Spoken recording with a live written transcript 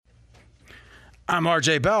I'm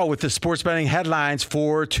RJ Bell with the sports betting headlines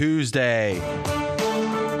for Tuesday.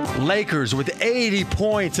 Lakers with 80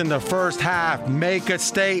 points in the first half make a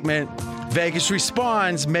statement. Vegas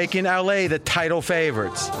responds, making LA the title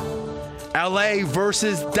favorites. LA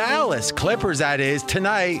versus Dallas Clippers, that is,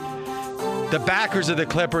 tonight. The backers of the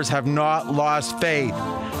Clippers have not lost faith.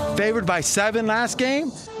 Favored by 7 last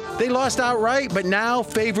game, they lost outright, but now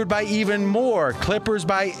favored by even more. Clippers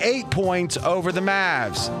by 8 points over the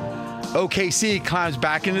Mavs. OKC climbs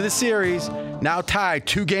back into the series, now tied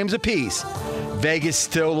 2 games apiece. Vegas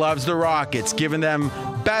still loves the Rockets, giving them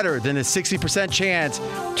better than a 60% chance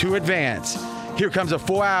to advance. Here comes a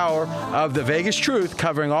full hour of the Vegas Truth,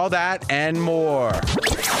 covering all that and more.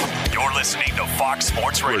 You're listening to Fox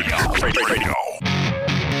Sports Radio.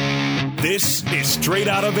 This is Straight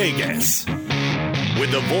Out of Vegas.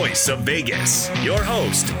 With the voice of Vegas, your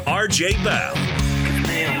host, RJ Bell. Give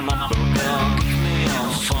me a number, girl. Give me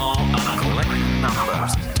a phone. I'm collecting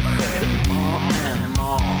numbers. More and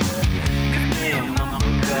more. Give me a number,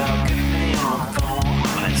 girl. Give me a phone.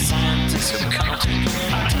 I'm a scientist of counting.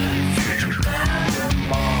 I'm future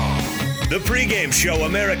more. The pregame show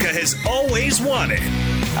America has always wanted.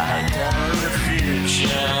 I tell the future.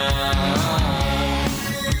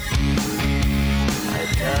 I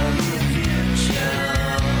tell the future.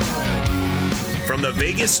 From the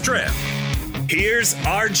Vegas Strip, here's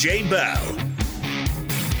RJ Bell.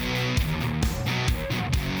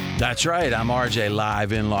 That's right. I'm RJ,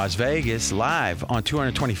 live in Las Vegas, live on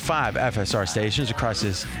 225 FSR stations across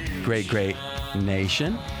this great, great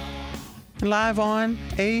nation. And live on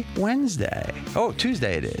a Wednesday. Oh,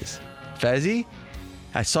 Tuesday it is. Fezzy,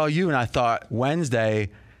 I saw you and I thought Wednesday,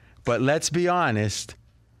 but let's be honest,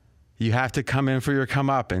 you have to come in for your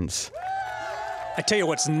comeuppance. I tell you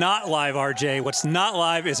what's not live, RJ. What's not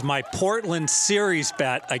live is my Portland series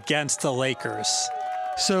bet against the Lakers.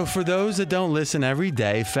 So for those that don't listen every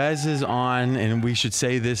day, Fez is on, and we should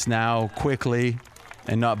say this now quickly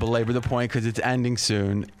and not belabor the point because it's ending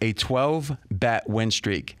soon, a 12-bet win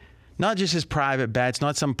streak. Not just his private bets,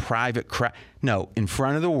 not some private crap. No, in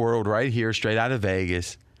front of the world right here, straight out of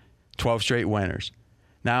Vegas, 12 straight winners.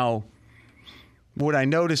 Now, what I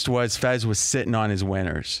noticed was Fez was sitting on his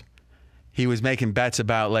winners. He was making bets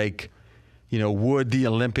about, like, you know, would the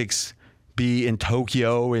Olympics be in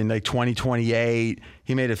Tokyo in, like, 2028?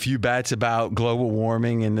 He made a few bets about global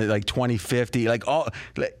warming in, like, 2050. Like, all,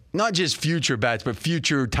 not just future bets, but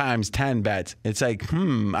future times 10 bets. It's like,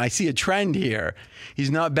 I see a trend here. He's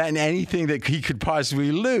not betting anything that he could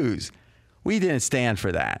possibly lose. We didn't stand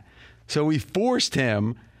for that. So we forced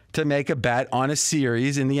him to make a bet on a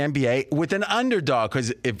series in the NBA with an underdog,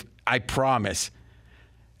 because if I promise,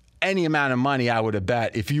 any amount of money I would have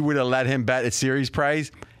bet, if you would have let him bet a series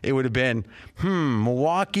price, it would have been,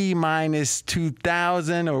 Milwaukee minus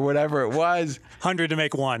 2,000 or whatever it was. 100 to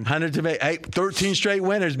make one. 100 to make, hey, 13 straight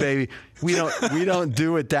winners, baby. We don't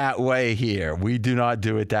do it that way here. We do not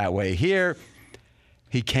do it that way here.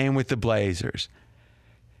 He came with the Blazers.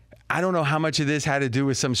 I don't know how much of this had to do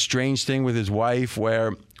with some strange thing with his wife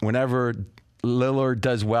where whenever Lillard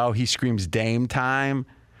does well, he screams Dame time.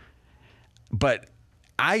 But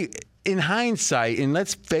in hindsight, and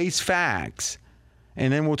let's face facts,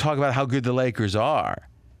 and then we'll talk about how good the Lakers are.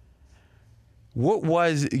 What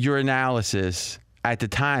was your analysis at the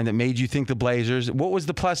time that made you think the Blazers, what was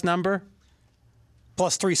the plus number?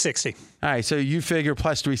 Plus 360. All right, so you figure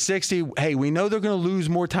plus 360. Hey, we know they're going to lose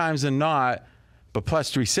more times than not, but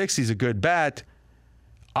plus 360 is a good bet.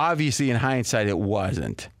 Obviously, in hindsight, it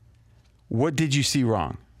wasn't. What did you see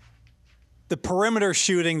wrong? The perimeter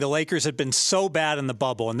shooting, the Lakers had been so bad in the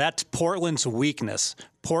bubble, and that's Portland's weakness.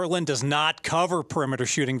 Portland does not cover perimeter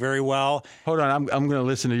shooting very well. Hold on, I'm going to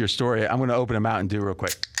listen to your story. I'm going to open a Mountain Dew real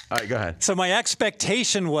quick. All right, go ahead. So my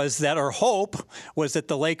expectation was that, or hope, was that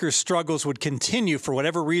the Lakers' struggles would continue for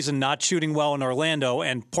whatever reason, not shooting well in Orlando,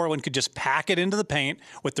 and Portland could just pack it into the paint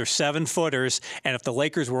with their 7-footers. And if the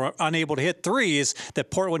Lakers were unable to hit threes,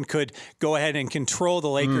 that Portland could go ahead and control the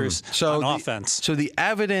Lakers on offense. So the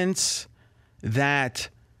evidence that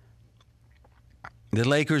the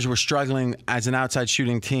Lakers were struggling as an outside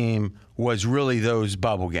shooting team was really those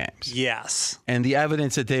bubble games. Yes. And the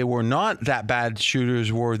evidence that they were not that bad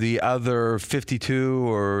shooters were the other 52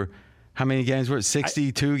 or how many games were it?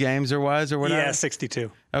 62 games there was or whatever? Yeah,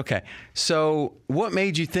 62. Okay. So what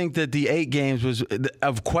made you think that the 8 games was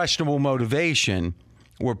of questionable motivation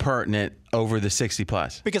were pertinent over the 60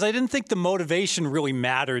 plus? Because I didn't think the motivation really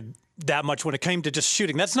mattered that much when it came to just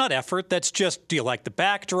shooting. That's not effort. That's just, do you like the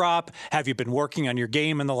backdrop? Have you been working on your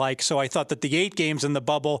game and the like? So I thought that the 8 games in the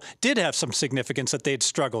bubble did have some significance that they had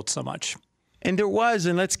struggled so much. And there was,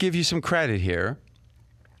 and let's give you some credit here.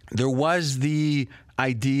 there was the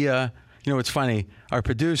idea, it's funny, our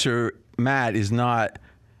producer, Matt, is not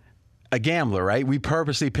a gambler, right? We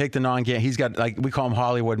purposely picked a non-gambler. He's got, we call him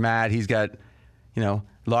Hollywood Matt. He's got, a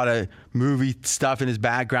lot of movie stuff in his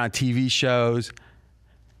background, TV shows.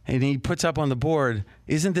 And he puts up on the board,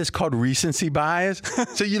 isn't this called recency bias?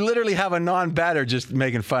 So you literally have a non-bettor just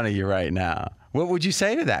making fun of you right now. What would you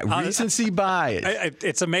say to that? Recency bias.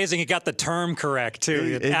 It's amazing he got the term correct,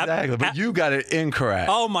 too. Exactly, but you got it incorrect.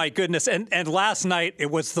 Oh, my goodness. And last night, it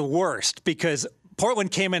was the worst because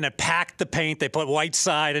Portland came in and packed the paint. They put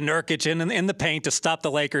Whiteside and Nurkic in the paint to stop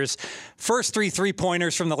the Lakers. First 3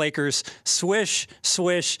 3-pointers from the Lakers. Swish,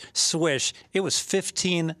 swish, swish. It was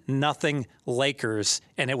 15-0 Lakers,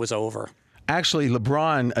 and it was over. Actually,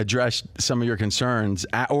 LeBron addressed some of your concerns,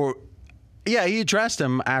 he addressed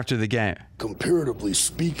them after the game. Comparatively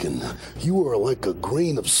speaking, you are like a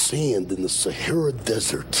grain of sand in the Sahara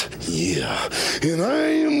Desert. Yeah, and I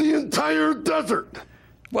am the entire desert.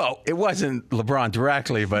 Well, it wasn't LeBron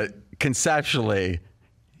directly, but conceptually,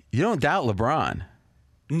 you don't doubt LeBron.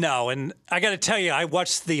 No, and I got to tell you, I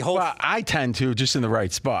watched the whole... Well, I tend to, just in the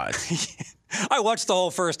right spots. I watched the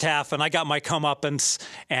whole first half, and I got my comeuppance,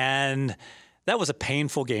 and that was a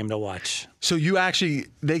painful game to watch. So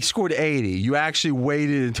they scored 80. You actually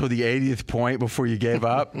waited until the 80th point before you gave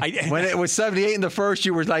up? When it was 78 in the first,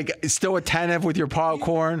 you were still attentive with your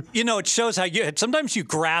popcorn? It shows how sometimes you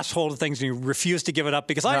grasp hold of things and you refuse to give it up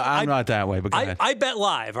because I'm not that way, but go ahead. I bet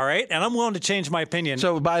live, all right? And I'm willing to change my opinion.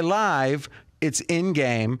 So by live, it's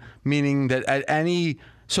in-game, meaning that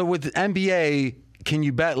so with NBA, can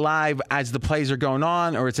you bet live as the plays are going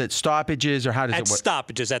on, or it's at stoppages, or how does it work? At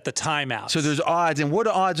stoppages, at the timeouts. So there's odds, and what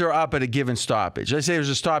odds are up at a given stoppage? Let's say there's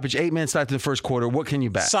a stoppage, 8 minutes left in the first quarter. What can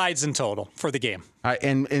you bet? Sides in total for the game. All right,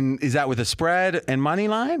 and is that with a spread and money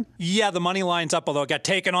line? Yeah, the money line's up, although it got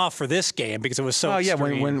taken off for this game because it was so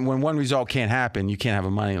extreme. Yeah, when one result can't happen, you can't have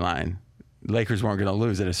a money line. Lakers weren't going to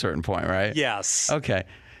lose at a certain point, right? Yes. Okay.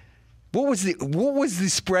 What was the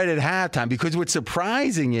spread at halftime? Because what's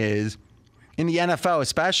surprising is, in the NFL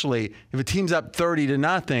especially, if a team's up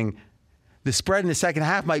 30-0, the spread in the second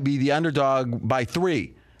half might be the underdog by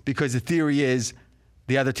 3 because the theory is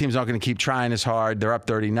the other team's not going to keep trying as hard. They're up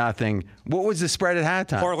 30-0. What was the spread at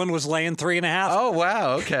halftime? Portland was laying 3.5. Oh,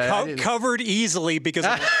 wow. Okay. Covered easily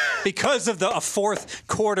because of the fourth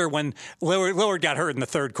quarter when Lillard got hurt in the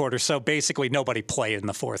third quarter. So basically nobody played in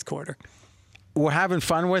the fourth quarter. We're having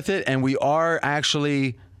fun with it, and we are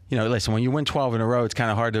actually... listen, when you win 12 in a row, it's kind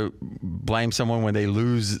of hard to blame someone when they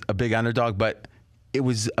lose a big underdog, but it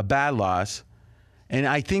was a bad loss. And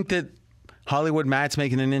I think that Hollywood Matt's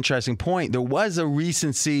making an interesting point. There was a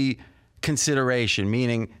recency consideration,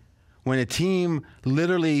 meaning when a team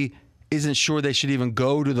literally isn't sure they should even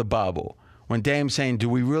go to the bubble, when Dame's saying,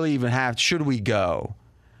 should we go?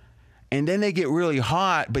 And then they get really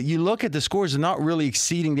hot, but you look at the scores, they're not really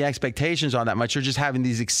exceeding the expectations on that much. They're just having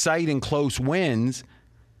these exciting, close wins.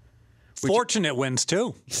 Fortunate wins,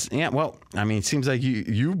 too. Yeah, well, it seems like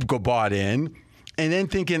you go bought in and then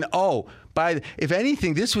thinking, if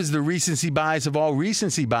anything, this was the recency bias of all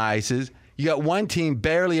recency biases. You got one team,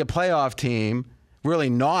 barely a playoff team, really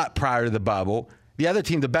not prior to the bubble. The other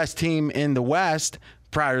team, the best team in the West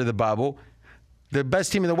prior to the bubble. The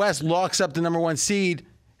best team in the West locks up the number 1 seed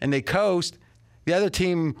and they coast. The other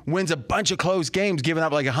team wins a bunch of close games, giving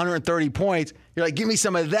up 130 points. You're like, give me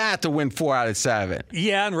some of that to win 4 out of 7.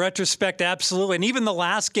 Yeah, in retrospect, absolutely. And even the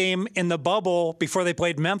last game in the bubble before they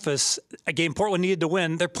played Memphis, a game Portland needed to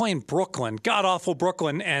win, they're playing Brooklyn, god-awful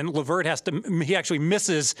Brooklyn, and LeVert he actually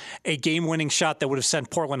misses a game-winning shot that would have sent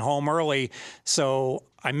Portland home early. So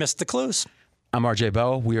I missed the clues. I'm RJ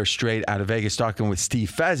Bell. We are straight out of Vegas talking with Steve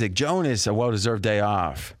Fezzik. Jonas, a well-deserved day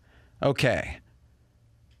off. Okay.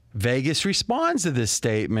 Vegas responds to this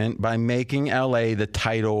statement by making LA the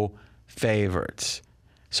title favorites.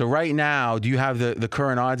 So right now, do you have the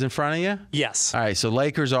current odds in front of you? Yes. All right, so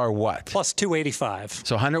Lakers are what? Plus 285.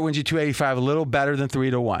 So 100 wins you 285, a little better than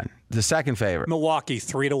 3-1. The second favorite. Milwaukee,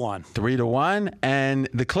 3-1. 3-1. And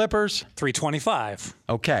the Clippers? 325.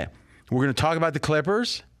 Okay. We're going to talk about the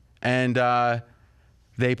Clippers. And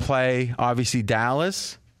they play, obviously,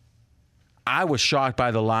 Dallas. I was shocked by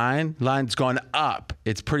the line. Line's gone up.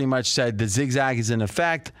 It's pretty much said the zigzag is in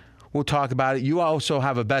effect. We'll talk about it. You also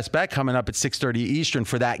have a best bet coming up at 6:30 Eastern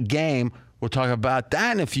for that game. We'll talk about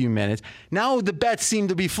that in a few minutes. Now the bets seem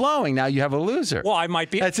to be flowing. Now you have a loser. Well, I might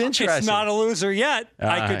be. That's interesting. It's not a loser yet.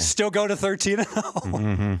 I could right. still go to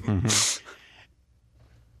 13-0.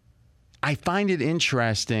 I find it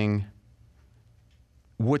interesting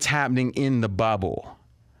what's happening in the bubble,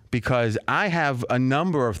 because I have a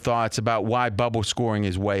number of thoughts about why bubble scoring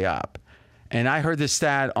is way up. And I heard this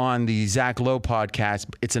stat on the Zach Lowe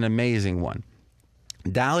podcast. It's an amazing one.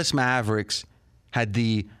 Dallas Mavericks had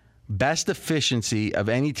the best efficiency of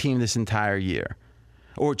any team this entire year.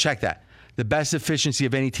 Or check that. The best efficiency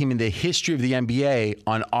of any team in the history of the NBA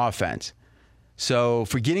on offense. So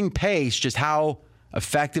forgetting pace, just how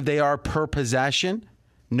effective they are per possession,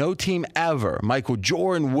 no team ever, Michael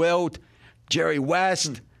Jordan, Wilt, Jerry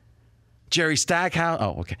West, Jerry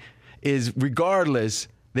Stackhouse, is regardless,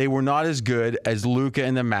 they were not as good as Luka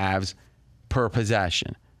and the Mavs per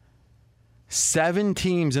possession. 7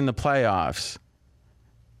 teams in the playoffs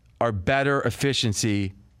are better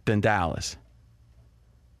efficiency than Dallas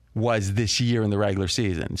was this year in the regular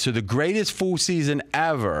season. So the greatest full season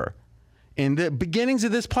ever in the beginnings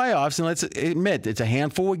of this playoffs, and let's admit it's a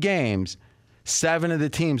handful of games, 7 of the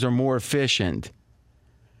teams are more efficient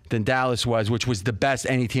than Dallas was, which was the best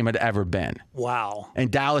any team had ever been. Wow.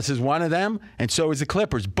 And Dallas is one of them, and so is the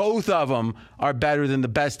Clippers. Both of them are better than the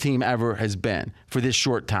best team ever has been for this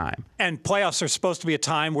short time. And playoffs are supposed to be a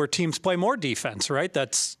time where teams play more defense, right?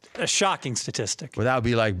 That's a shocking statistic. Well, that would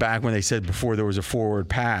be like back when they said before there was a forward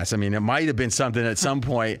pass. I mean, it might have been something at some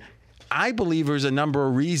point. I believe there's a number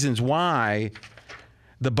of reasons why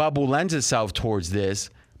the bubble lends itself towards this,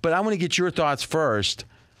 but I want to get your thoughts first.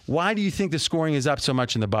 Why do you think the scoring is up so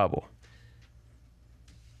much in the bubble?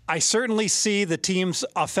 I certainly see the teams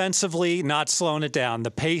offensively not slowing it down.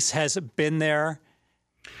 The pace has been there.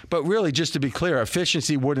 But really, just to be clear,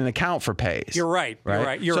 efficiency wouldn't account for pace. You're right.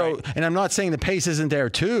 You're right. And I'm not saying the pace isn't there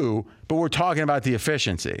too, but we're talking about the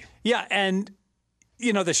efficiency. Yeah, and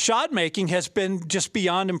the shot making has been just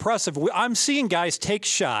beyond impressive. I'm seeing guys take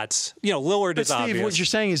shots. Lillard is obvious. Steve, what you're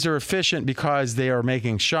saying is they're efficient because they are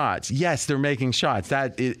making shots. Yes, they're making shots.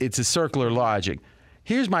 It's a circular logic.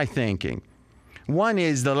 Here's my thinking. One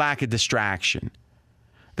is the lack of distraction.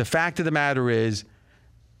 The fact of the matter is,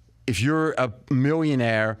 if you're a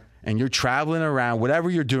millionaire and you're traveling around, whatever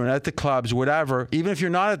you're doing at the clubs, whatever, even if you're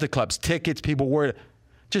not at the clubs, tickets, people worry,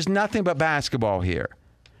 just nothing but basketball here.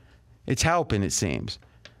 It's helping, it seems.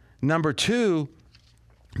 Number 2,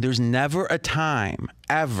 there's never a time,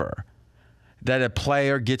 ever, that a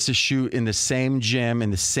player gets to shoot in the same gym, in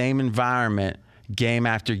the same environment, game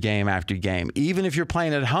after game after game. Even if you're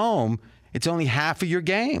playing at home, it's only half of your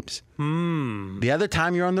games. The other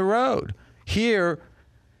time you're on the road. Here,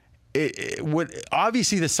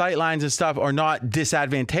 obviously the sight lines and stuff are not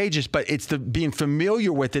disadvantageous, but it's the being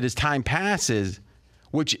familiar with it as time passes,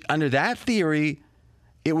 which under that theory,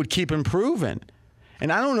 it would keep improving.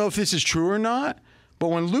 And I don't know if this is true or not, but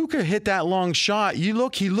when Luka hit that long shot, he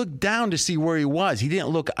looked down to see where he was. He didn't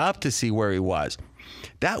look up to see where he was.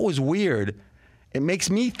 That was weird. It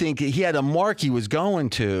makes me think that he had a mark he was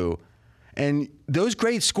going to. And those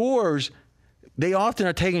great scorers, they often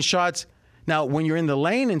are taking shots. Now, when you're in the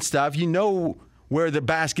lane and stuff, you know where the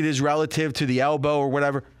basket is relative to the elbow or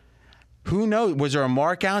whatever. Who knows? Was there a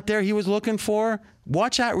mark out there he was looking for?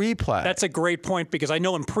 Watch that replay. That's a great point, because I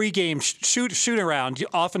know in pregame shoot around,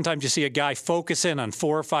 oftentimes you see a guy focus in on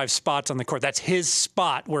 4 or 5 spots on the court. That's his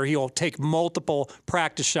spot where he'll take multiple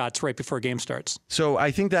practice shots right before a game starts. So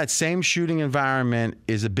I think that same shooting environment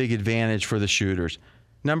is a big advantage for the shooters.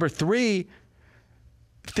 Number 3,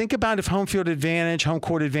 think about if home field advantage, home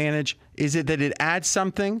court advantage, is it that it adds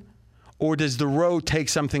something, or does the road take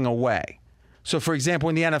something away? So, for example,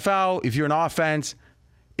 in the NFL, if you're an offense,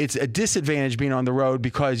 it's a disadvantage being on the road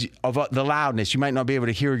because of the loudness. You might not be able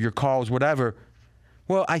to hear your calls, whatever.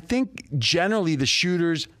 Well, I think generally the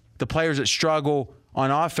shooters, the players that struggle on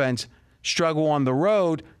offense, struggle on the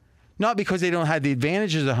road, not because they don't have the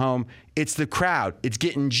advantages at home. It's the crowd. It's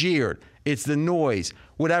getting jeered. It's the noise,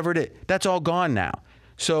 whatever it is. That's all gone now.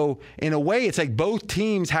 So in a way, it's like both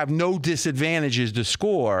teams have no disadvantages to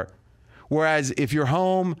score, whereas if you're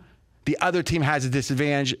home, the other team has a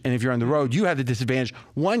disadvantage, and if you're on the road, you have the disadvantage.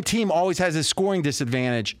 One team always has a scoring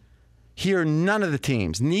disadvantage. Here, none of the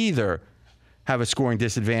teams, neither, have a scoring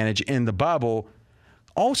disadvantage in the bubble.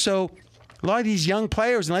 Also, a lot of these young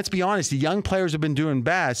players, and let's be honest, the young players have been doing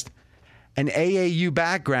best, an AAU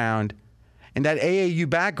background, and that AAU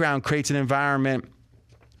background creates an environment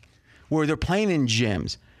where they're playing in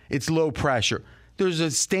gyms. It's low pressure. There's a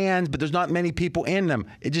stands, but there's not many people in them.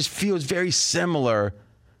 It just feels very similar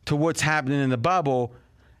to what's happening in the bubble.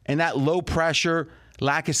 And that low pressure,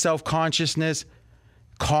 lack of self-consciousness,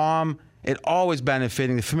 calm, it always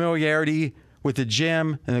benefiting the familiarity with the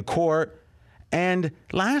gym and the court. And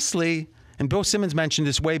lastly, and Bill Simmons mentioned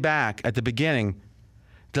this way back at the beginning,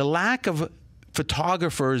 the lack of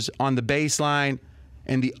photographers on the baseline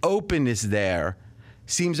and the openness there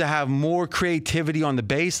seems to have more creativity on the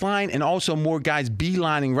baseline, and also more guys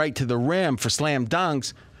beelining right to the rim for slam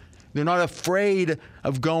dunks They're not afraid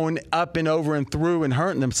of going up and over and through and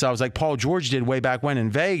hurting themselves like Paul George did way back when in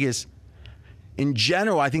Vegas. In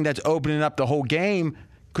general, I think that's opening up the whole game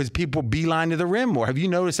because people beeline to the rim more. Have you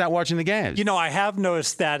noticed that watching the games? You know, I have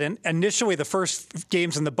noticed that. And initially, the first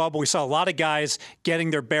games in the bubble, we saw a lot of guys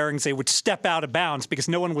getting their bearings. They would step out of bounds because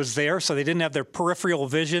no one was there, so they didn't have their peripheral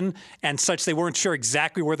vision and such. They weren't sure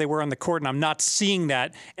exactly where they were on the court, and I'm not seeing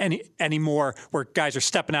that anymore where guys are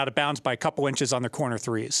stepping out of bounds by a couple inches on their corner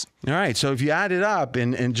threes. All right, so if you add it up,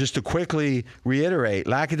 and just to quickly reiterate,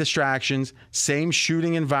 lack of distractions, same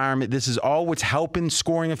shooting environment, this is all what's helping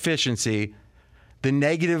scoring efficiency. The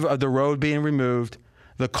negative of the road being removed,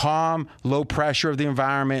 the calm, low pressure of the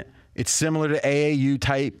environment. It's similar to AAU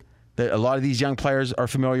type that a lot of these young players are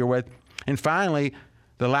familiar with. And finally,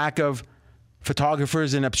 the lack of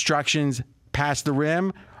photographers and obstructions past the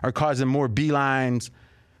rim are causing more beeline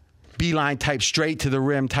type, straight to the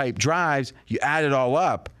rim type drives. You add it all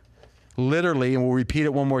up, literally, and we'll repeat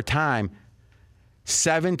it one more time,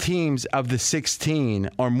 7 teams of the 16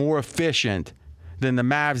 are more efficient than the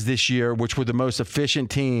Mavs this year, which were the most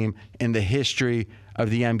efficient team in the history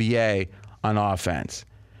of the NBA on offense.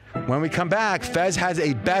 When we come back, Fez has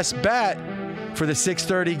a best bet for the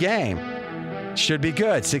 6:30 game. Should be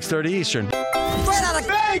good, 6:30 Eastern. Straight out of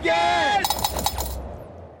Vegas!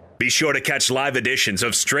 Be sure to catch live editions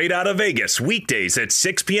of Straight Outta Vegas weekdays at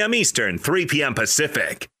 6 p.m. Eastern, 3 p.m.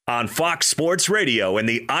 Pacific on Fox Sports Radio and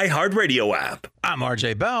the iHeartRadio app. I'm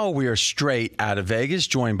RJ Bell. We are straight out of Vegas,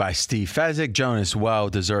 joined by Steve Fezzik. Jonas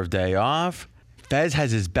well-deserved day off. Fez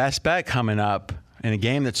has his best bet coming up in a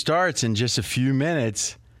game that starts in just a few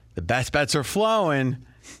minutes. The best bets are flowing.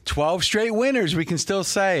 12 straight winners, we can still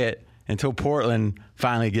say it, until Portland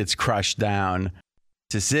finally gets crushed down.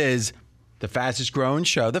 This is the fastest growing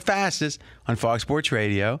show, the fastest, on Fox Sports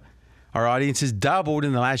Radio. Our audience has doubled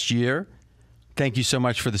in the last year. Thank you so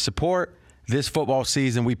much for the support. This football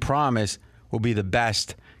season, we promise, will be the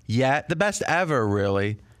best yet, the best ever,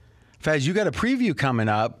 really. Fez, you got a preview coming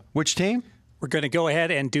up. Which team? We're going to go ahead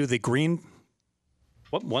and do the Green.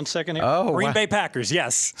 What? 1 second here. Oh, Green wow. Bay Packers.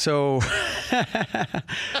 Yes. So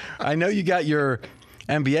I know you got your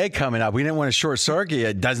NBA coming up. We didn't want to short circuit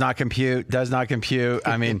it. Does not compute. Does not compute.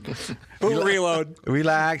 I mean, Reload.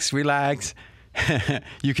 Relax.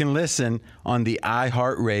 You can listen on the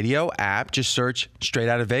iHeartRadio app. Just search Straight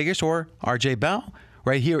Out of Vegas or RJ Bell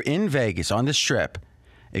right here in Vegas on the Strip.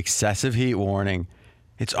 Excessive heat warning.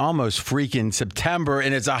 It's almost freaking September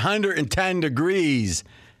and it's 110 degrees.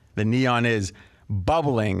 The neon is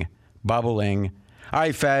bubbling. All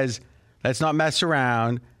right, Fez, let's not mess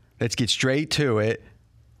around. Let's get straight to it.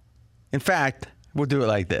 In fact, we'll do it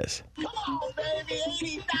like this. Come on,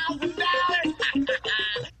 baby,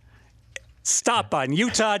 $80,000. Stop on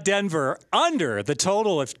Utah, Denver, under the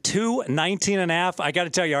total of 219.5. I got to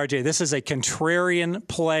tell you, RJ, this is a contrarian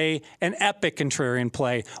play, an epic contrarian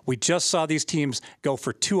play. We just saw these teams go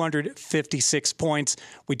for 256 points.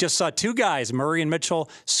 We just saw two guys, Murray and Mitchell,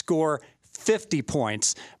 score 50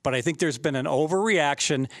 points. But I think there's been an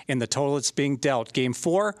overreaction in the total that's being dealt. Game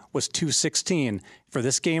 4 was 216. For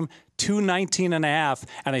this game, 219.5.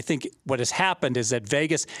 And I think what has happened is that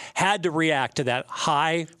Vegas had to react to that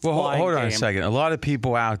high flying hold on game. a second. A lot of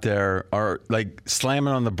people out there are like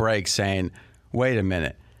slamming on the brakes saying, wait a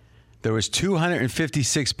minute. There was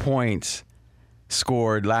 256 points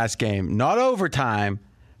scored last game, not overtime,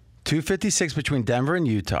 256 between Denver and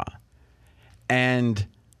Utah. And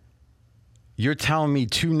you're telling me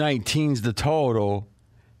 219's the total,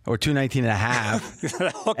 or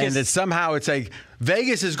 219.5, and that somehow it's like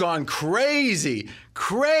Vegas has gone crazy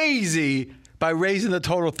by raising the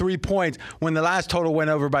total 3 points when the last total went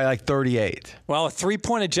over by like 38. Well, a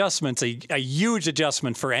 3-point adjustment's a huge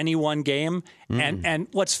adjustment for any one game. And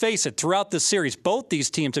let's face it, throughout the series, both these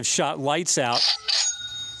teams have shot lights out.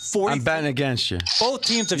 I'm betting against you. Both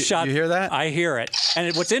teams have shot. You hear that? I hear it.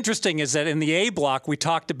 And what's interesting is that in the A block, we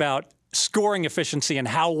talked about scoring efficiency and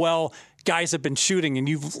how well guys have been shooting, and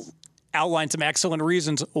you've outlined some excellent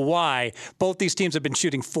reasons why. Both these teams have been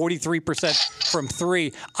shooting 43% from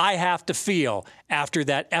three. I have to feel after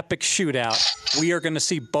that epic shootout, we are going to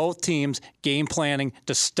see both teams game planning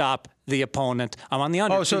to stop the opponent. I'm on the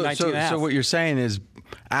under. So what you're saying is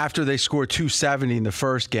after they scored 270 in the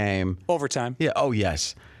first game. Overtime. Yeah, oh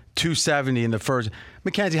yes. 270 in the first.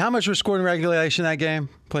 Mackenzie, how much was scored in regulation that game,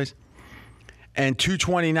 please? And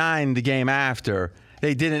 229 the game after.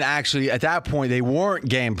 They didn't actually, at that point, they weren't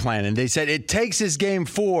game planning. They said it takes this game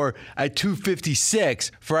 4 at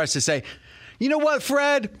 256 for us to say, you know what,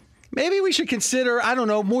 Fred? Maybe we should consider, I don't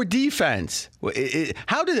know, more defense.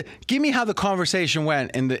 Give me how the conversation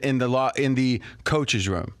went in the coach's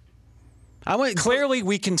room. Clearly,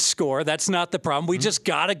 we can score. That's not the problem. We just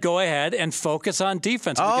got to go ahead and focus on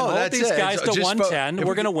defense. We can hold these guys to 110.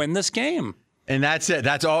 We're going to win this game. And that's it.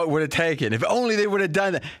 That's all it would have taken. If only they would have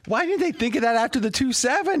done that. Why didn't they think of that after the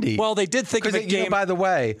 270? Well, they did think of the game. By the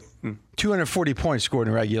way, 240 points scored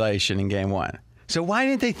in regulation in game one. So why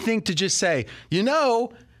didn't they think to just say,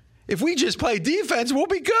 if we just play defense, we'll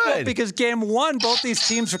be good? Well, because game one, both these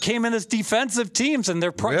teams came in as defensive teams, and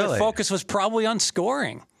their focus was probably on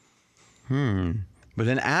scoring. But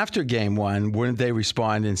then after game one, wouldn't they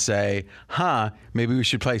respond and say, maybe we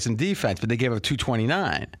should play some defense? But they gave up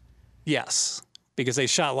 229. Yes, because they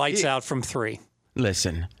shot lights out from three.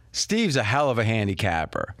 Listen, Steve's a hell of a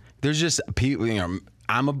handicapper. There's just people,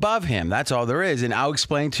 I'm above him. That's all there is. And I'll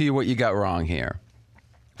explain to you what you got wrong here.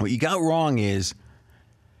 What you got wrong is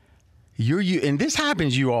and this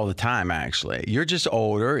happens to you all the time, actually. You're just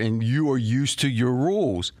older and you are used to your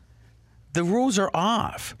rules. The rules are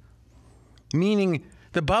off. Meaning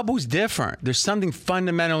the bubble's different. There's something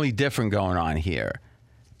fundamentally different going on here.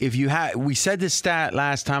 We said this stat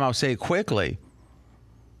last time, I'll say it quickly.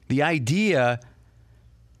 The idea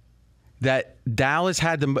that Dallas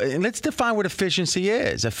had and let's define what efficiency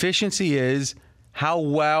is. Efficiency is how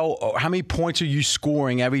many points are you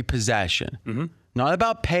scoring every possession? Mm-hmm. Not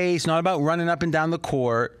about pace, not about running up and down the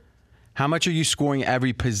court. How much are you scoring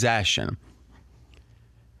every possession?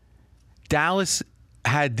 Dallas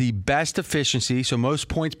had the best efficiency, so most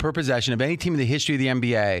points per possession of any team in the history of the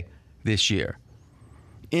NBA this year.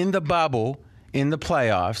 In the bubble, in the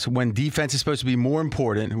playoffs, when defense is supposed to be more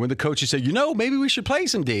important, when the coaches say, maybe we should play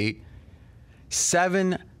some D,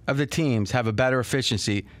 7 of the teams have a better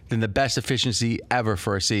efficiency than the best efficiency ever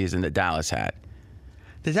for a season that Dallas had.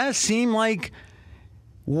 Does that seem like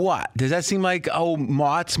what? Does that seem like,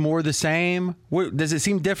 Mott's more the same? Does it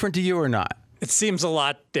seem different to you or not? It seems a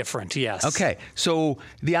lot different, yes. Okay, so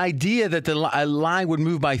the idea that a line would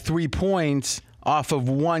move by 3 points off of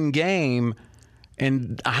one game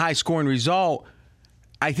and a high-scoring result,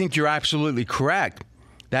 I think you're absolutely correct.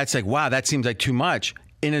 That's like, wow, that seems like too much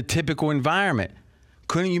in a typical environment.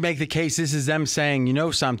 Couldn't you make the case this is them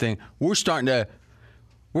saying, something,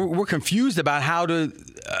 we're confused about how to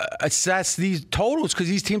assess these totals because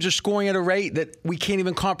these teams are scoring at a rate that we can't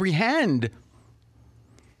even comprehend.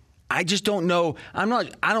 I just don't know. I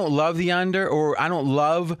don't love the under or I don't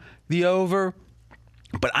love the over,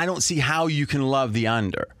 but I don't see how you can love the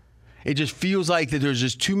under. It just feels like that there's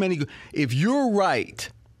just too many. If you're right,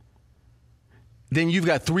 then you've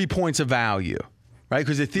got 3 points of value, right?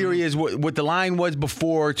 Because the theory is what the line was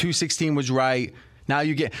before, 216 was right. Now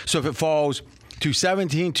you get, so if it falls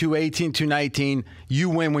 217, 218, 219, you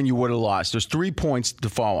win when you would have lost. There's 3 points to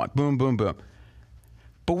fall on. Boom, boom, boom.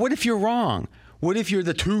 But what if you're wrong? What if you're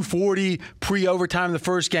the 240 pre-overtime in the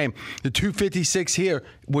first game, the 256 here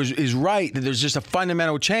is right, that there's just a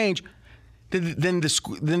fundamental change? Then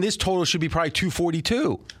this total should be probably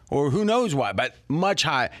 242 or who knows why, but much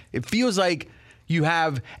higher. It feels like you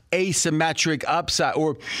have asymmetric upside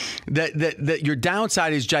or that your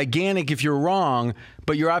downside is gigantic if you're wrong,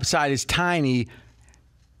 but your upside is tiny.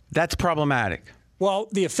 That's problematic. Well,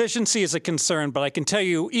 the efficiency is a concern, but I can tell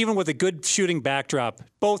you, even with a good shooting backdrop,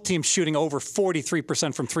 both teams shooting over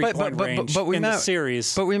 43% from three-point range in the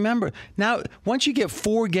series. But remember, now, once you get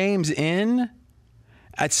 4 games in,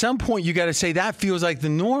 at some point you got to say that feels like the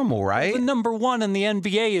normal, right? The number one in the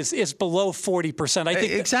NBA is below 40%. I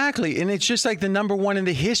think exactly, and it's just like the number one in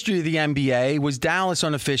the history of the NBA was Dallas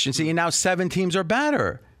on efficiency, and now 7 teams are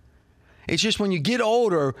better. It's just when you get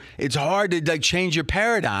older, it's hard to change your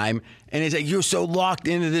paradigm, and it's like you're so locked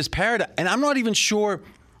into this paradigm. And I'm not even sure,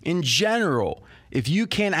 in general, if you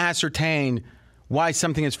can't ascertain why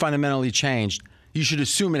something has fundamentally changed, you should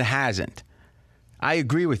assume it hasn't. I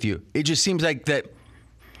agree with you. It just seems like that.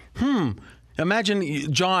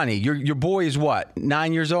 Imagine Johnny, your boy is what,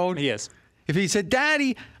 9 years old? He is. If he said,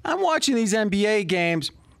 Daddy, I'm watching these NBA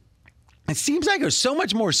games. It seems like there's so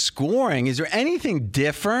much more scoring. Is there anything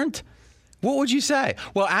different? What would you say?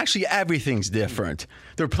 Well, actually, everything's different.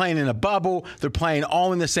 They're playing in a bubble. They're playing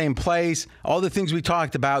all in the same place. All the things we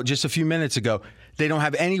talked about just a few minutes ago. They don't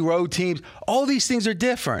have any road teams. All these things are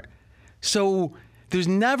different. So there's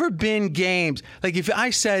never been games. Like if I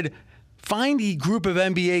said, find a group of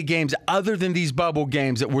NBA games other than these bubble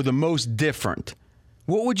games that were the most different,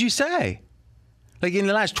 what would you say? Like in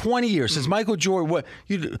the last 20 years, since Michael Jordan,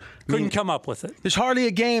 couldn't come up with it. There's hardly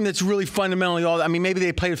a game that's really fundamentally all. I mean, maybe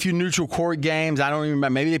they played a few neutral court games. I don't even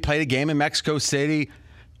remember. Maybe they played a game in Mexico City.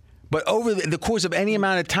 But over the course of any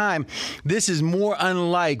amount of time, this is more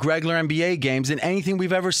unlike regular NBA games than anything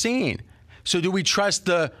we've ever seen. So do we trust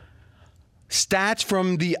the stats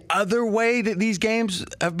from the other way that these games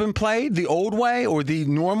have been played, the old way or the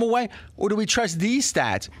normal way? Or do we trust these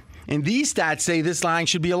stats? And these stats say this line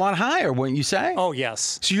should be a lot higher, wouldn't you say? Oh,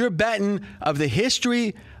 yes. So you're betting of the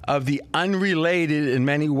history of the unrelated, in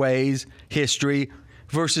many ways, history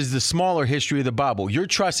versus the smaller history of the bubble. You're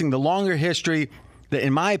trusting the longer history that,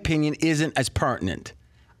 in my opinion, isn't as pertinent.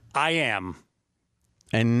 I am.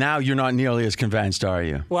 And now you're not nearly as convinced, are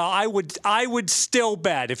you? Well, I would still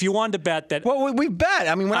bet if you wanted to bet that. Well, we bet.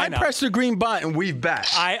 I mean, when I know. press the green button, we've bet.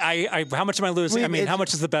 How much am I losing? How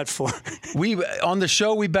much is the bet for? We on the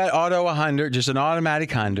show we bet auto 100, just an automatic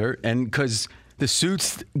 100, and because the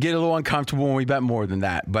suits get a little uncomfortable when we bet more than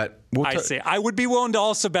that. But I see. I would be willing to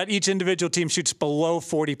also bet each individual team shoots below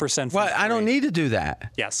 40%. Well, I don't need to do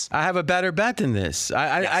that. Yes. I have a better bet than this.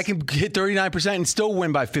 I can hit 39% and still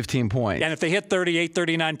win by 15 points. And if they hit 38,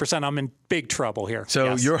 39%, I'm in big trouble here. So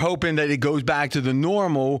yes. You're hoping that it goes back to the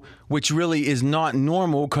normal, which really is not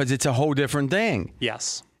normal because it's a whole different thing.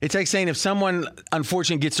 Yes. It's like saying if someone,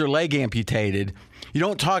 unfortunately, gets their leg amputated, you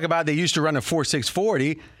don't talk about they used to run a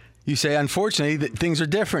 4.640. You say, unfortunately, that things are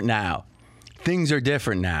different now. Things are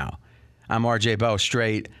different now. I'm RJ Bell,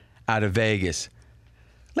 straight out of Vegas.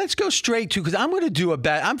 Let's go straight to, because I'm going to do a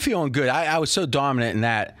bet. I'm feeling good. I was so dominant in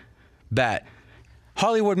that bet.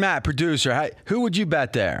 Hollywood Matt, producer, who would you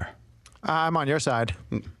bet there? I'm on your side.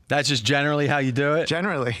 That's just generally how you do it?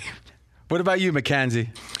 Generally. What about you,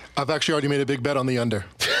 Mackenzie? I've actually already made a big bet on the under.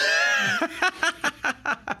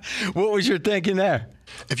 What was your thinking there?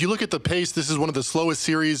 If you look at the pace, this is one of the slowest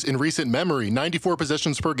series in recent memory. 94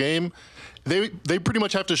 possessions per game. They pretty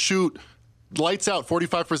much have to shoot lights out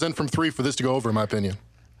 45% from three for this to go over, in my opinion.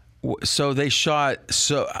 So they shot,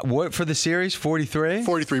 what for the series? 43?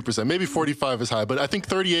 43%. Maybe 45 is high, but I think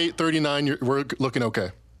 38, 39, we're looking okay.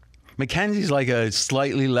 Mackenzie's like a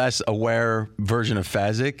slightly less aware version of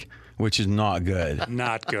Fezzik, which is not good.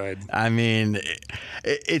 Not good. I mean,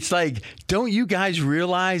 it's like, don't you guys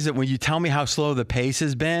realize that when you tell me how slow the pace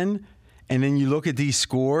has been, and then you look at these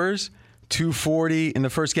scores, 240 in the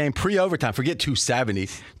first game, pre-overtime, forget 270,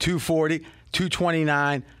 240,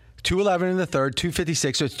 229, 211 in the third,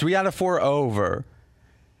 256, so it's 3 out of 4 over,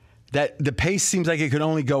 that the pace seems like it could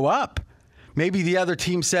only go up. Maybe the other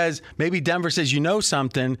team says, maybe Denver says, you know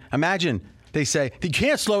something. Imagine they say, you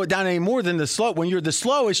can't slow it down any more than the slow. When you're the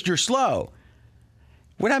slowest, you're slow.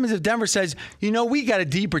 What happens if Denver says, you know, we got a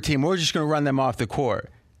deeper team. We're just going to run them off the court.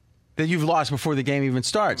 That you've lost before the game even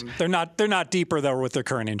starts. They're not deeper, though, with their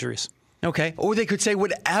current injuries. Okay. Or they could say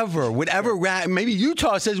whatever. Maybe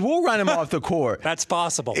Utah says, we'll run them off the court. That's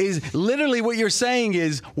possible. Is literally what you're saying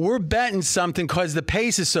is we're betting something because the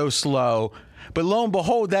pace is so slow. But lo and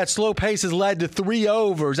behold, that slow pace has led to 3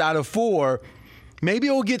 overs out of 4. Maybe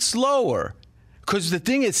it will get slower. Because the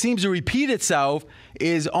thing that seems to repeat itself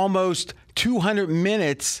is almost 200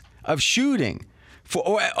 minutes of shooting.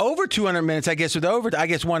 Or over 200 minutes, I guess, I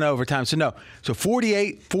guess one overtime. So no. So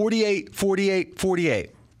 48, 48, 48,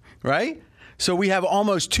 48. Right? So we have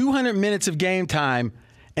almost 200 minutes of game time,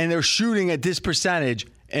 and they're shooting at this percentage.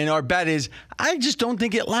 And our bet is, I just don't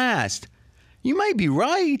think it lasts. You might be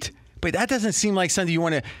right, but that doesn't seem like something you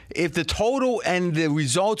want to. If the total and the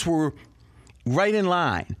results were right in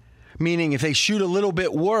line, meaning if they shoot a little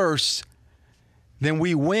bit worse than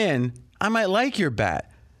we win, I might like your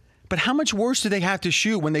bet. But how much worse do they have to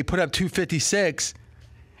shoot when they put up 256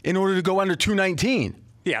 in order to go under 219?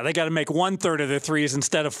 Yeah, they got to make 1/3 of their threes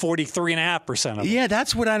instead of 43.5% of them. Yeah,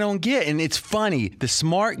 that's what I don't get. And it's funny. The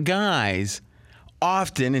smart guys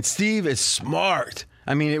often, and Steve is smart.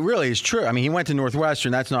 I mean, it really is true. I mean, he went to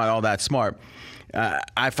Northwestern. That's not all that smart.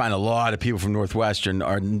 I find a lot of people from Northwestern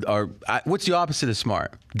are what's the opposite of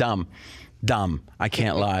smart? Dumb. I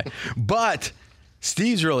can't lie. But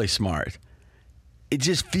Steve's really smart. It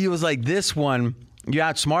just feels like this one, you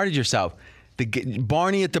outsmarted yourself.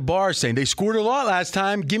 Barney at the bar saying, they scored a lot last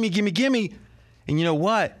time. Gimme. And you know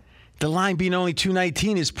what? The line being only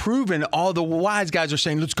 219 is proven. All the wise guys are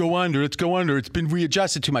saying, let's go under. It's been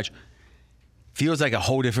readjusted too much. Feels like a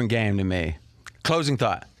whole different game to me. Closing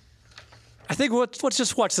thought. I think let's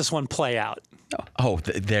just watch this one play out. Oh,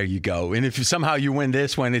 there you go. And if somehow you win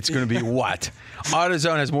this one, it's going to be what?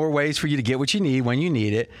 AutoZone has more ways for you to get what you need when you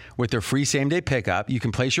need it. With their free same-day pickup, you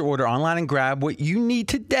can place your order online and grab what you need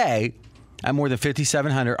today at more than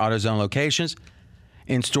 5,700 AutoZone locations.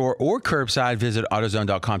 In-store or curbside, visit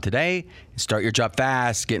AutoZone.com today and start your job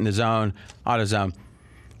fast. Get in the zone. AutoZone.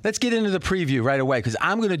 Let's get into the preview right away because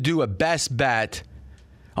I'm going to do a best bet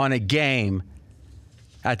on a game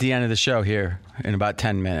at the end of the show here in about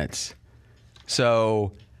 10 minutes.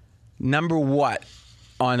 So, number what?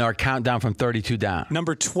 on our countdown from 32 down?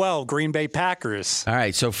 Number 12, Green Bay Packers. All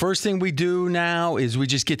right, so first thing we do now is we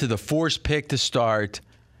just get to the forced pick to start.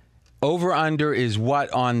 Over-under is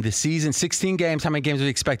what on the season? 16 games. How many games are we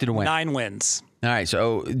expected to win? 9 wins. All right,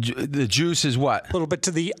 so the juice is what? A little bit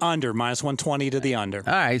to the under, minus 120 to the under.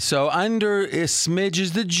 All right, so under is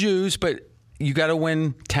smidges the juice, but you got to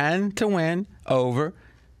win 10 to win over,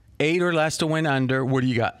 8 or less to win under. What do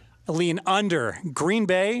you got? Lean under. Green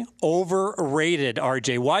Bay overrated,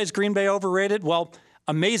 RJ. Why is Green Bay overrated? Well,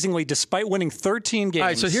 amazingly, despite winning 13 games. All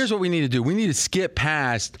right, so here's what we need to do. We need to skip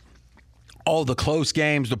past all the close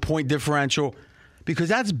games, the point differential, because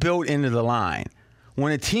that's built into the line.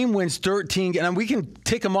 When a team wins 13, and we can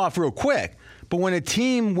tick them off real quick, but when a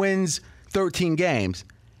team wins 13 games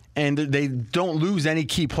and they don't lose any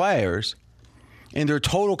key players and their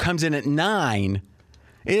total comes in at 9,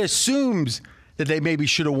 it assumes that they maybe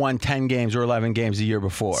should have won 10 games or 11 games the year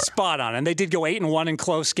before. Spot on. And they did go 8-1 in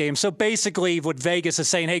close games. So basically what Vegas is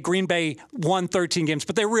saying, hey, Green Bay won 13 games,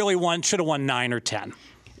 but they really should have won 9 or 10.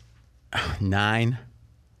 9?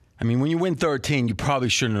 I mean, when you win 13, you probably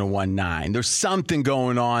shouldn't have won 9. There's something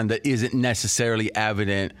going on that isn't necessarily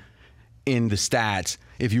evident in the stats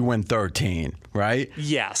if you win 13, right?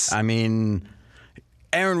 Yes. I mean,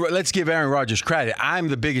 let's give Aaron Rodgers credit. I'm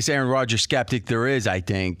the biggest Aaron Rodgers skeptic there is, I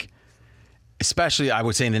think, especially, I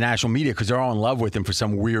would say, in the national media because they're all in love with him for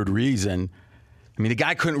some weird reason. I mean, the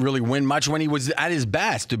guy couldn't really win much when he was at his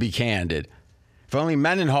best, to be candid. If only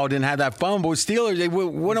Mendenhall didn't have that fumble with Steelers, they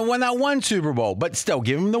would have won that one Super Bowl. But still,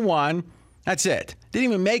 give him the one. That's it. Didn't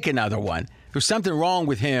even make another one. There's something wrong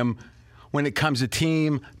with him when it comes to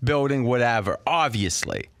team building, whatever,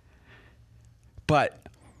 obviously. But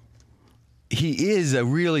he is a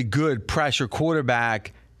really good pressure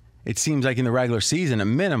quarterback, it seems like, in the regular season, a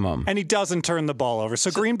minimum. And he doesn't turn the ball over.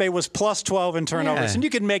 So Green Bay was plus 12 in turnovers. Yeah. And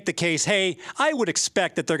you could make the case, hey, I would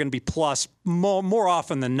expect that they're going to be plus more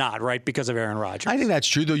often than not, right, because of Aaron Rodgers. I think that's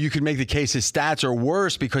true, though. You could make the case his stats are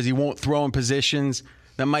worse because he won't throw in positions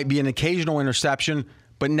that might be an occasional interception,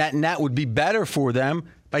 but net would be better for them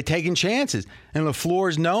by taking chances. And LaFleur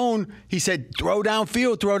is known, he said, throw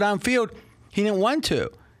downfield. He didn't want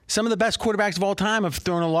to. Some of the best quarterbacks of all time have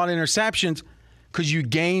thrown a lot of interceptions because you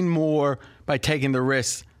gain more by taking the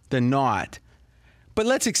risks than not. But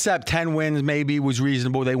let's accept 10 wins maybe was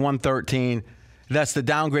reasonable. They won 13. That's the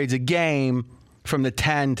downgrades a game from the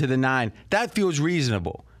 10 to the 9. That feels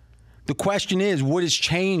reasonable. The question is, what has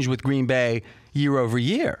changed with Green Bay year over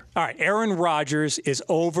year? All right, Aaron Rodgers is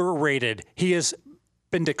overrated. He has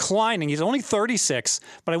been declining. He's only 36,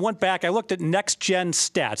 but I went back. I looked at next-gen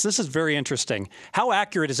stats. This is very interesting. How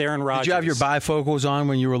accurate is Aaron Rodgers? Did you have your bifocals on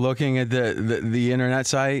when you were looking at the internet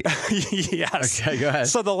site? Yes. Okay, go ahead.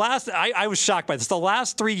 So I was shocked by this. The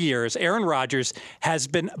last 3 years, Aaron Rodgers has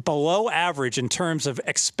been below average in terms of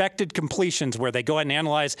expected completions, where they go ahead and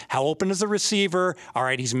analyze how open is the receiver. All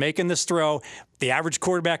right, he's making this throw. The average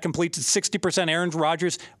quarterback completes at 60%. Aaron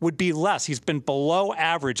Rodgers would be less. He's been below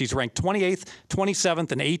average. He's ranked 28th,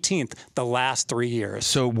 27th, and 18th the last 3 years.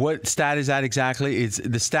 So what stat is that exactly?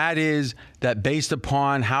 The stat is that based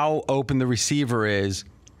upon how open the receiver is,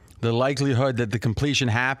 the likelihood that the completion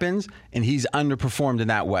happens, and he's underperformed in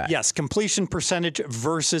that way. Yes, completion percentage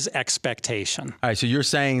versus expectation. All right, so you're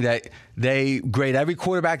saying that they grade every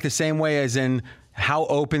quarterback the same way, as in how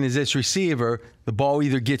open is this receiver? The ball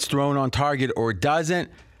either gets thrown on target or it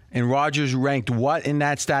doesn't. And Rodgers ranked what in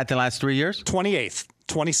that stat the last 3 years? 28th,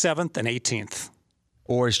 27th, and 18th.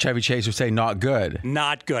 Or as Chevy Chase would say, not good.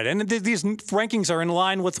 Not good. And these rankings are in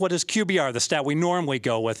line with what his QBR, the stat we normally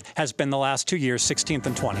go with, has been the last 2 years, 16th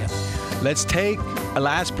and 20th. Let's take a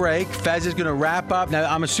last break. Fez is going to wrap up.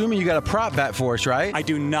 Now, I'm assuming you got a prop bet for us, right? I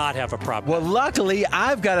do not have a prop bet. Well, luckily,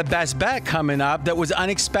 I've got a best bet coming up that was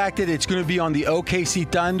unexpected. It's going to be on the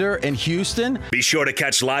OKC Thunder in Houston. Be sure to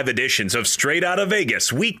catch live editions of Straight Outta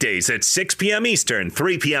Vegas weekdays at 6 p.m. Eastern,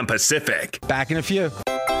 3 p.m. Pacific. Back in a few.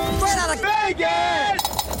 Straight out of Vegas!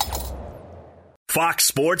 Fox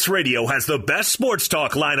Sports Radio has the best sports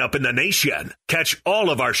talk lineup in the nation. Catch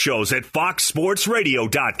all of our shows at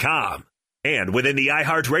foxsportsradio.com. And within the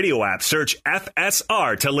iHeartRadio app, search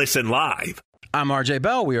FSR to listen live. I'm RJ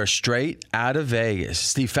Bell. We are Straight Outta Vegas.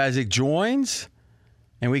 Steve Fezzik joins,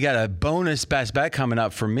 and we got a bonus best bet coming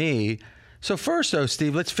up for me. So first, though,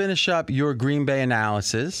 Steve, let's finish up your Green Bay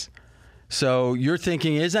analysis. So your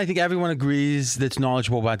thinking is, I think everyone agrees that's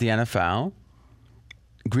knowledgeable about the NFL,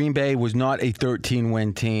 Green Bay was not a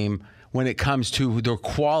 13-win team when it comes to their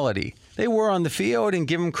quality. They were on the field, and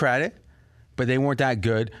give them credit, but they weren't that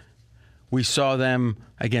good. We saw them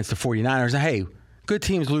against the 49ers. Hey, good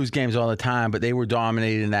teams lose games all the time, but they were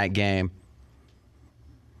dominated in that game.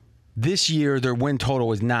 This year, their win total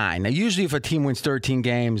was 9. Now, usually if a team wins 13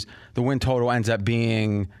 games, the win total ends up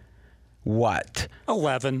being what?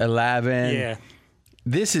 11. Yeah.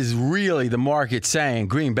 This is really the market saying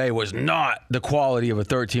Green Bay was not the quality of a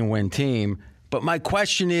 13-win team. But my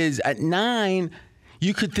question is, at 9,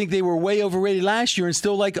 you could think they were way overrated last year and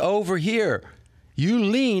still like over here. You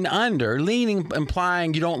lean under, leaning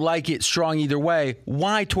implying you don't like it strong either way.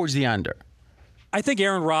 Why towards the under? I think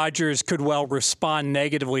Aaron Rodgers could well respond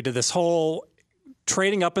negatively to this whole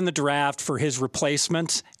trading up in the draft for his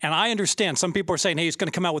replacement. And I understand some people are saying, hey, he's going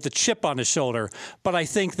to come out with a chip on his shoulder. But I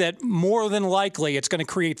think that more than likely it's going to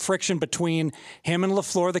create friction between him and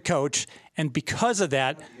LaFleur, the coach. And because of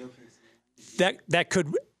that, that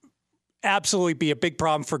could absolutely be a big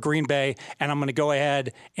problem for Green Bay. And I'm going to go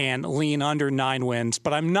ahead and lean under 9 wins.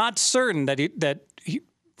 But I'm not certain that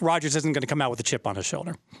Rodgers isn't going to come out with a chip on his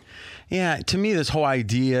shoulder. Yeah, to me, this whole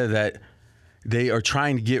idea that they are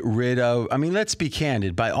trying to get rid of, I mean, let's be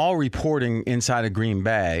candid. By all reporting inside of Green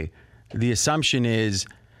Bay, the assumption is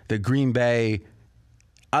that Green Bay,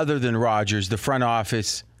 other than Rodgers, the front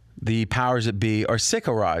office, the powers that be, are sick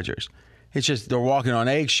of Rodgers. It's just they're walking on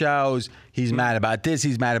eggshells. He's mad about this.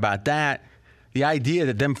 He's mad about that. The idea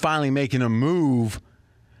that them finally making a move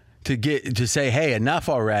to say, hey, enough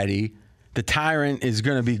already, the tyrant is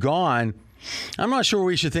going to be gone. I'm not sure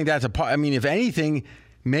we should think that's a part. I mean, if anything,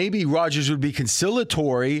 maybe Rodgers would be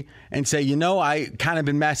conciliatory and say, I kind of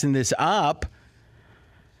been messing this up.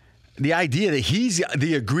 The idea that he's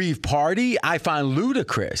the aggrieved party, I find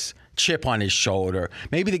ludicrous. Chip on his shoulder.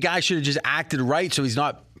 Maybe the guy should have just acted right so he's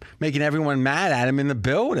not making everyone mad at him in the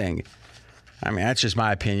building. I mean, that's just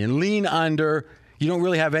my opinion. Lean under. You don't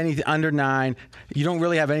really have anything under 9. You don't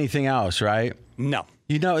really have anything else, right? No.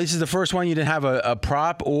 This is the first one you didn't have a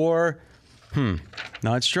prop or...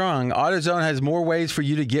 Not strong. AutoZone has more ways for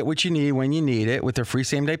you to get what you need when you need it. With their free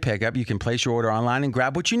same-day pickup, you can place your order online and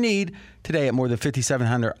grab what you need today at more than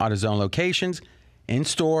 5,700 AutoZone locations,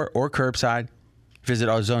 in-store or curbside. Visit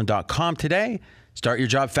AutoZone.com today. Start your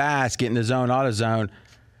job fast. Get in the zone, AutoZone.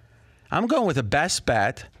 I'm going with a best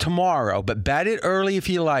bet tomorrow, but bet it early if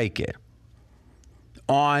you like it,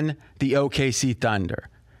 on the OKC Thunder.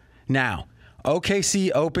 Now,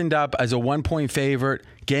 OKC opened up as a 1-point favorite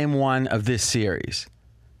game 1 of this series.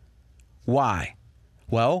 Why?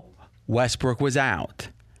 Well, Westbrook was out.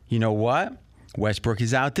 You know what? Westbrook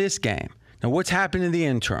is out this game. Now, what's happened in the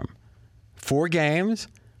interim? 4 games.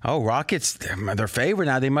 Oh, Rockets, they're favored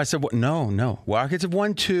now. They must have won. No. Rockets have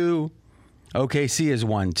won 2. OKC has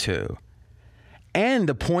won 2. And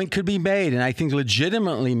the point could be made, and I think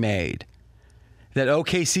legitimately made, that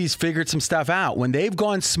OKC's figured some stuff out. When they've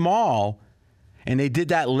gone small, and they did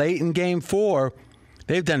that late in game 4,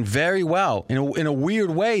 they've done very well. In a weird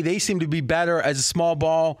way, they seem to be better as a small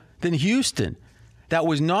ball than Houston. That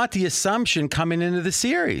was not the assumption coming into the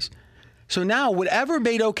series. So now, whatever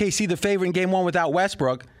made OKC the favorite in game 1 without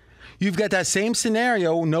Westbrook, you've got that same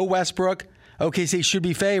scenario, no Westbrook, OKC should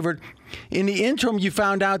be favored. In the interim, you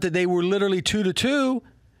found out that they were literally 2-2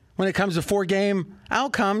 when it comes to 4-game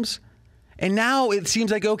outcomes. And now it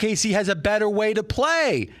seems like OKC has a better way to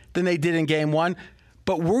play than they did in game 1.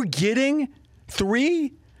 But we're getting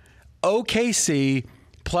 3. OKC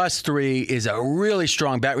plus 3 is a really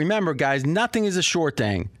strong bet. Remember, guys, nothing is a sure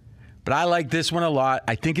thing. But I like this one a lot.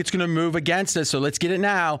 I think it's going to move against us, so let's get it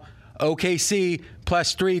now. OKC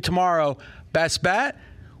plus 3 tomorrow. Best bet?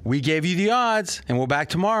 We gave you the odds, and we're back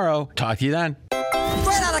tomorrow. Talk to you then.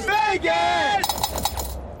 Straight out of Vegas!